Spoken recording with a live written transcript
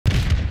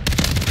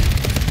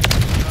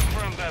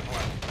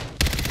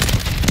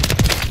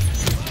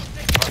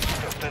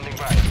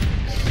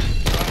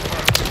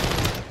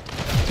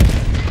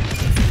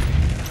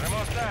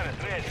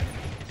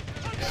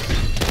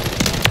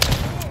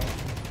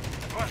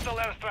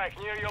Hostile airstrike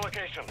near your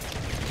location.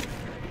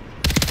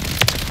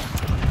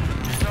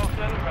 Still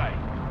standing by.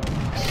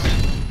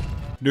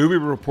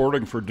 Newbie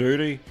reporting for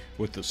duty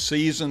with the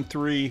Season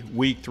 3,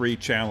 Week 3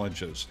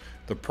 challenges.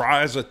 The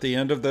prize at the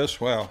end of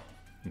this, well,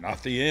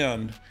 not the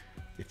end.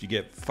 If you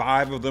get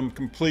 5 of them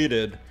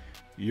completed,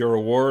 you're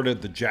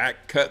awarded the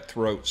Jack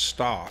Cutthroat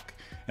stock.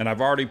 And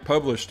I've already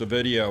published a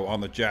video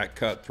on the Jack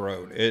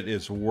Cutthroat. It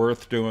is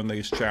worth doing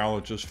these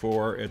challenges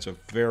for. It's a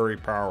very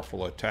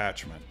powerful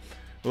attachment.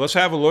 But let's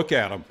have a look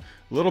at them.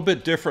 A little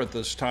bit different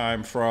this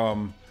time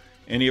from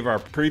any of our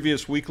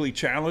previous weekly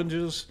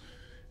challenges.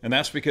 And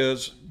that's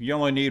because you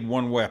only need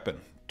one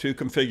weapon, 2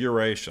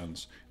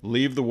 configurations.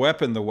 Leave the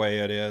weapon the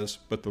way it is,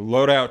 but the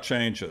loadout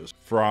changes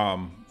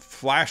from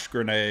flash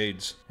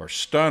grenades or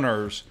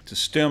stunners to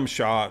stem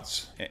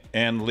shots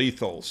and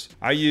lethals.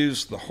 I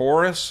use the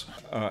Horus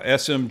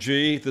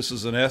SMG. This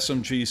is an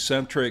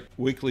SMG-centric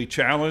weekly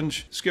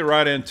challenge. Let's get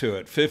right into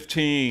it.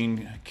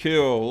 15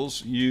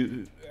 kills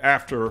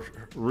after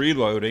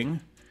reloading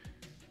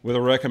with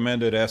a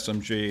recommended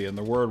SMG, and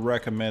the word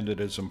recommended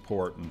is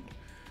important.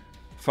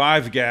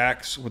 5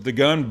 GACs with the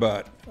gun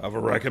butt of a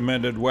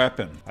recommended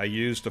weapon. I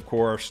used, of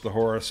course, the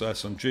Horus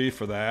SMG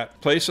for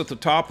that. Place at the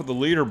top of the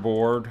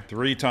leaderboard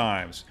 3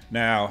 times.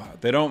 Now,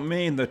 they don't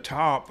mean the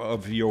top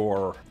of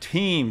your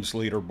team's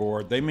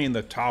leaderboard, they mean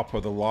the top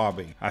of the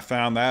lobby. I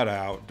found that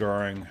out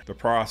during the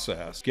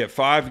process. Get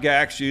 5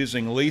 GACs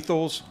using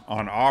lethals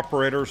on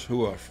operators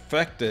who are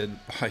affected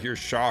by your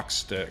shock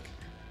stick.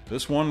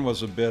 This one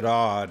was a bit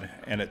odd,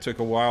 and it took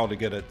a while to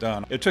get it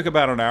done. It took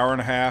about an hour and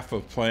a half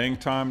of playing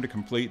time to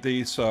complete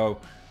these, so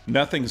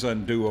nothing's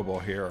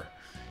undoable here.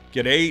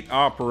 Get 8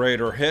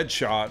 operator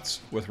headshots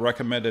with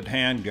recommended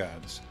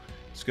handguns.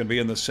 It's going to be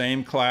in the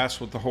same class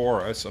with the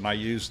Horus, and I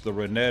used the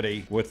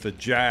Renetti with the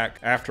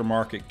Jack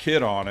aftermarket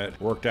kit on it.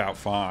 Worked out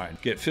fine.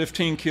 Get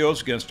 15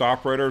 kills against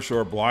operators who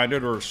are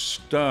blinded or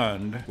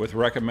stunned with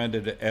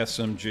recommended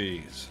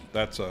SMGs.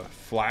 That's a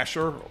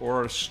flasher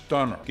or a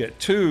stunner. Get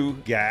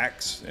 2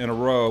 GACs in a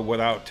row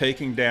without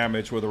taking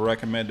damage with a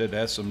recommended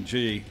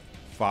SMG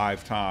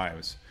 5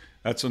 times.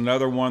 That's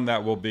another one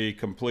that will be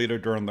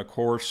completed during the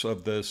course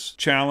of this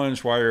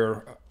challenge while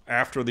you're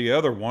after the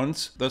other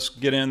ones. Let's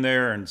get in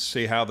there and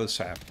see how this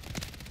happens.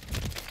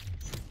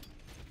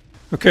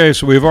 Okay,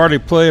 so we've already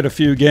played a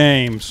few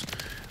games.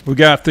 We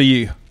got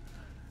the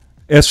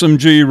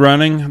SMG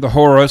running, the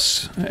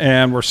Horus,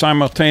 and we're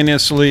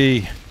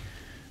simultaneously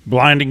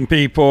blinding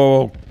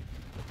people,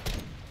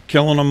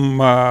 killing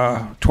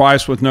them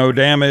twice with no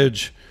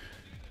damage,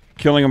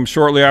 killing them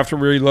shortly after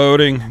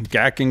reloading,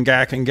 gacking,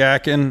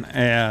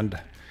 and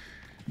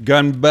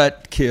gun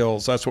butt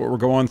kills. That's what we're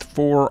going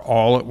for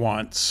all at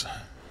once.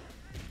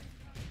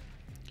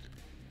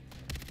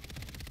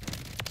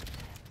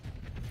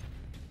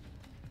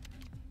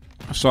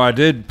 So I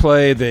did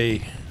play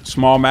the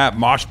small map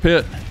mosh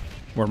pit.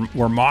 We're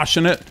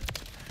moshing it.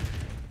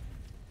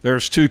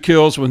 There's 2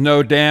 kills with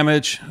no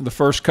damage. The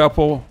first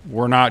couple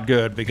were not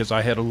good because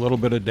I had a little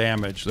bit of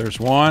damage. There's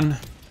 1.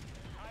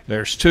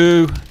 There's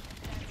 2.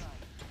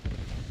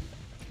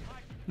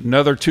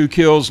 Another 2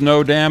 kills,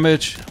 no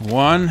damage.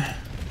 1.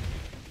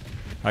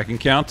 I can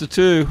count to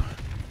 2.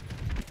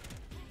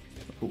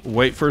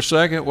 Wait for a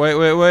second.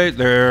 Wait.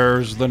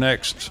 There's the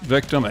next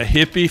victim, a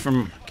hippie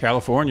from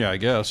California, I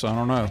guess. I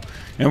don't know.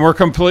 And we're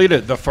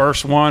completed. The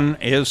first one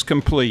is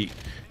complete.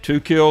 2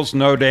 kills,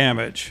 no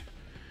damage.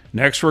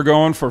 Next, we're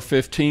going for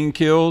 15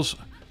 kills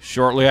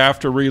shortly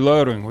after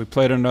reloading. We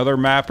played another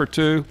map or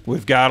 2.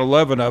 We've got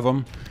 11 of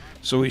them.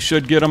 So we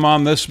should get them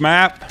on this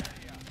map.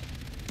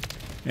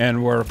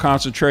 And we're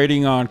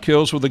concentrating on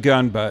kills with a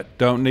gun butt.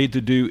 Don't need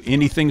to do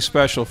anything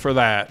special for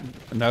that.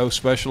 No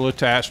special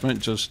attachment.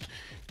 Just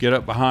get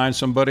up behind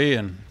somebody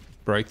and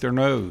break their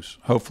nose.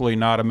 Hopefully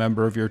not a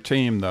member of your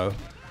team, though.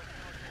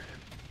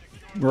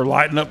 We're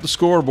lighting up the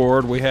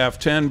scoreboard. We have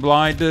 10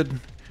 blinded,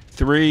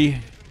 3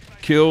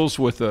 kills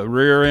with the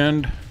rear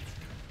end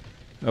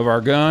of our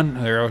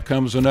gun. There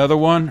comes another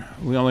one.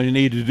 We only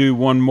need to do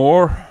 1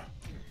 more,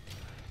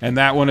 and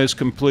that one is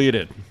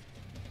completed.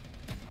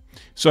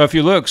 So if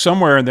you look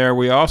somewhere in there,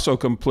 we also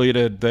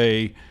completed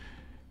the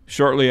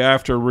shortly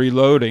after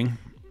reloading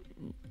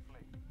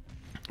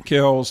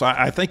kills.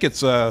 I think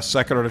it's a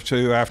second or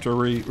 2 after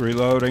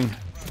reloading.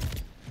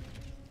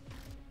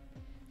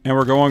 And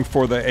we're going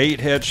for the 8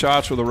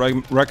 headshots with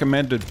a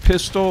recommended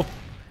pistol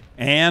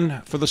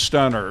and for the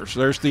stunners.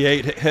 There's the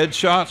 8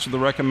 headshots with the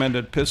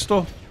recommended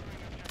pistol.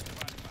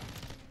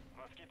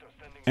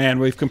 And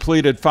we've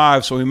completed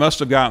 5, so we must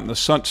have gotten the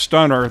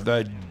stunner.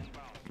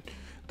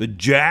 The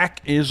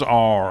Jack is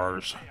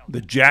ours. The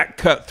Jack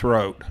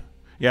Cutthroat.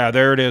 Yeah,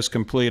 there it is,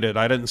 completed.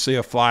 I didn't see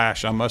a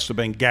flash. I must have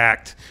been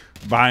gacked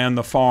buying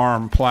the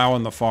farm,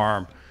 plowing the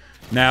farm.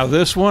 Now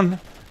this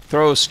one,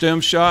 throw a stem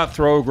shot,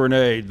 throw a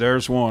grenade.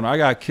 There's one. I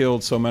got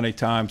killed so many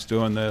times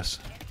doing this.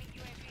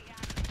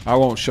 I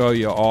won't show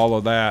you all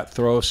of that.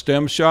 Throw a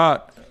stem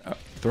shot,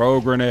 throw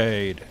a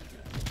grenade.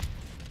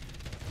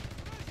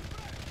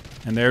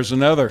 And there's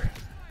another.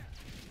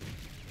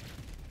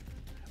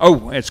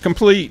 Oh, it's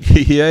complete.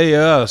 Yay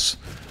us.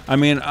 I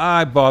mean,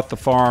 I bought the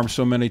farm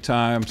so many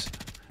times.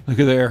 Look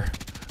at there.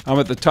 I'm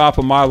at the top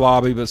of my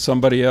lobby, but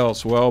somebody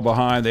else well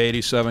behind the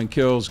 87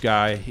 kills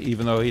guy,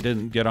 even though he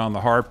didn't get on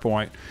the hard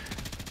point.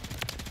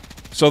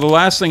 So the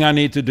last thing I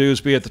need to do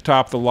is be at the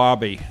top of the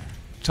lobby.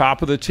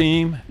 Top of the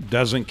team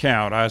doesn't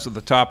count. I was at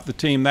the top of the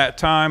team that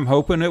time,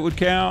 hoping it would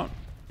count.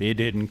 It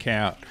didn't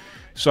count.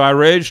 So I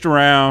raged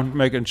around,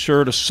 making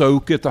sure to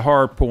soak at the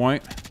hard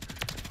point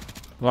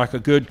like a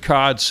good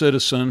COD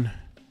citizen.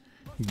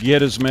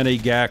 Get as many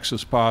GACs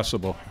as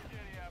possible.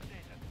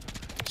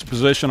 It's a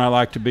position I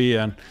like to be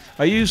in.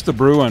 I used the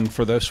Bruin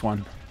for this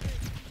one,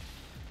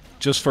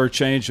 just for a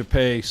change of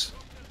pace.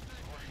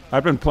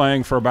 I've been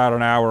playing for about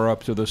an hour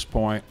up to this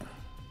point.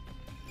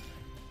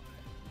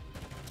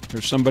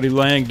 There's somebody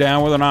laying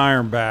down with an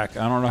iron back.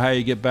 I don't know how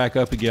you get back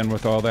up again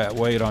with all that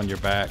weight on your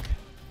back.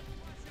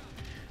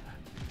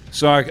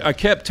 So I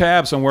kept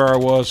tabs on where I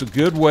was. A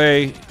good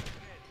way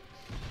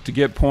to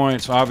get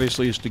points,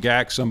 obviously, is to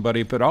GAC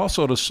somebody, but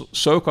also to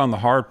soak on the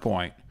hard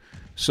point.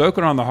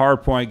 Soaking on the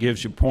hard point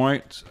gives you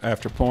points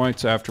after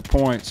points after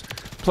points.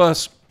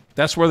 Plus,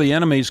 that's where the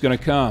enemy's going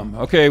to come.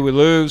 Okay, we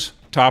lose.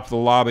 Top of the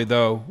lobby,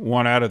 though.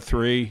 1 out of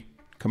 3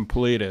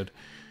 completed.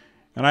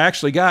 And I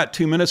actually got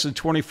 2 minutes and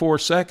 24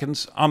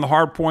 seconds on the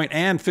hard point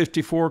and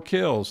 54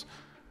 kills.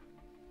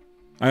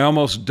 I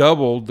almost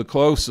doubled the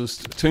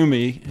closest to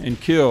me in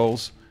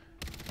kills,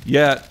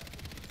 yet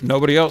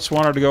nobody else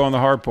wanted to go on the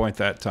hard point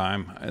that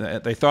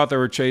time. They thought they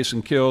were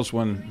chasing kills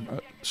when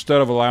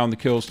instead of allowing the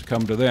kills to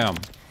come to them.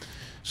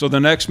 So the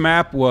next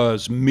map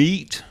was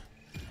Meat.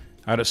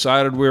 I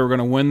decided we were going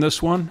to win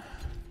this one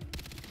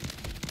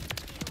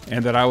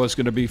and that I was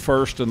going to be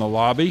first in the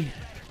lobby.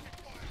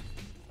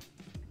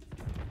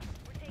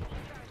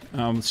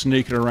 I'm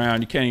sneaking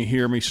around. You can't even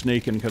hear me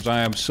sneaking because I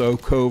am so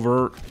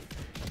covert.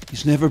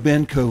 He's never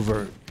been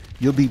covert.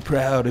 You'll be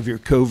proud of your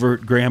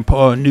covert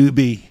grandpa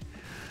newbie.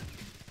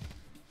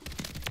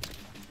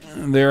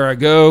 And there I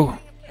go.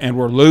 And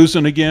we're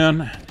losing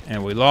again.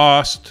 And we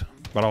lost.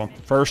 But I'm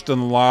first in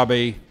the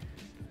lobby.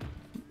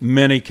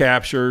 Many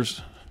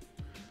captures.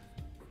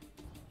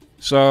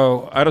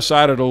 So I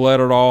decided to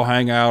let it all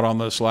hang out on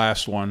this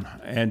last one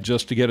and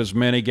just to get as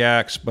many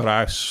GACs, but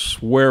I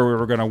swear we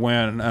were going to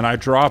win. And I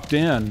dropped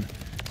in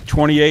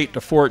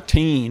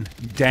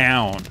 28-14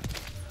 down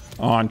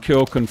on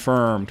kill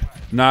confirmed.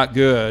 Not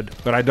good,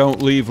 but I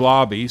don't leave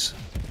lobbies.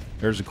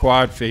 There's a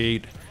quad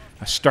feed.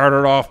 I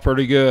started off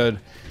pretty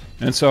good.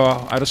 And so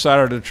I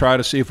decided to try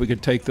to see if we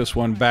could take this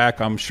one back.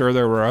 I'm sure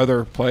there were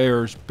other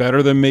players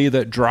better than me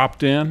that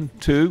dropped in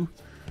too.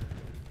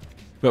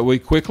 But we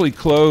quickly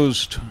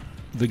closed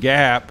the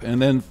gap,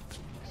 and then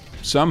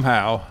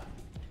somehow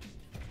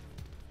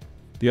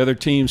the other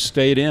team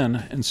stayed in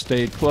and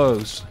stayed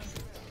close.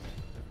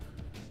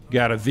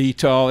 Got a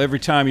VTOL. Every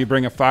time you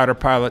bring a fighter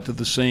pilot to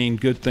the scene,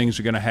 good things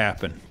are going to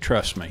happen.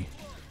 Trust me.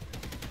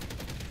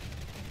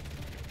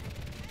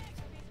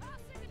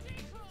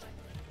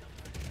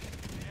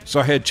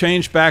 So I had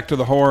changed back to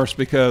the horse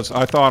because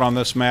I thought on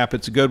this map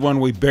it's a good one.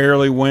 We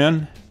barely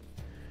win,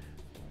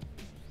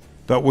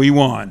 but we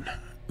won.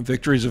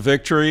 Victory's a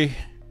victory.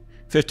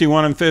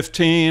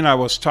 51-15. I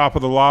was top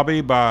of the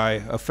lobby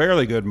by a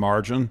fairly good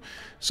margin.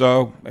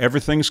 So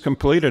everything's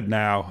completed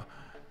now.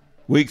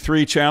 Week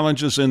 3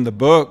 challenges in the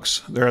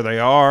books. There they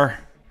are.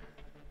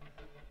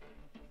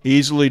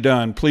 Easily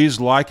done. Please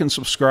like and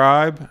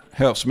subscribe.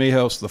 Helps me,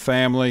 helps the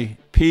family.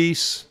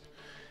 Peace.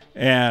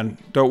 And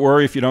don't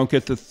worry if you don't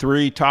get the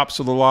 3 tops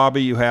of the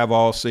lobby. You have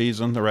all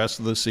season, the rest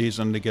of the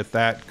season to get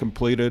that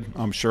completed.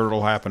 I'm sure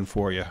it'll happen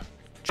for you.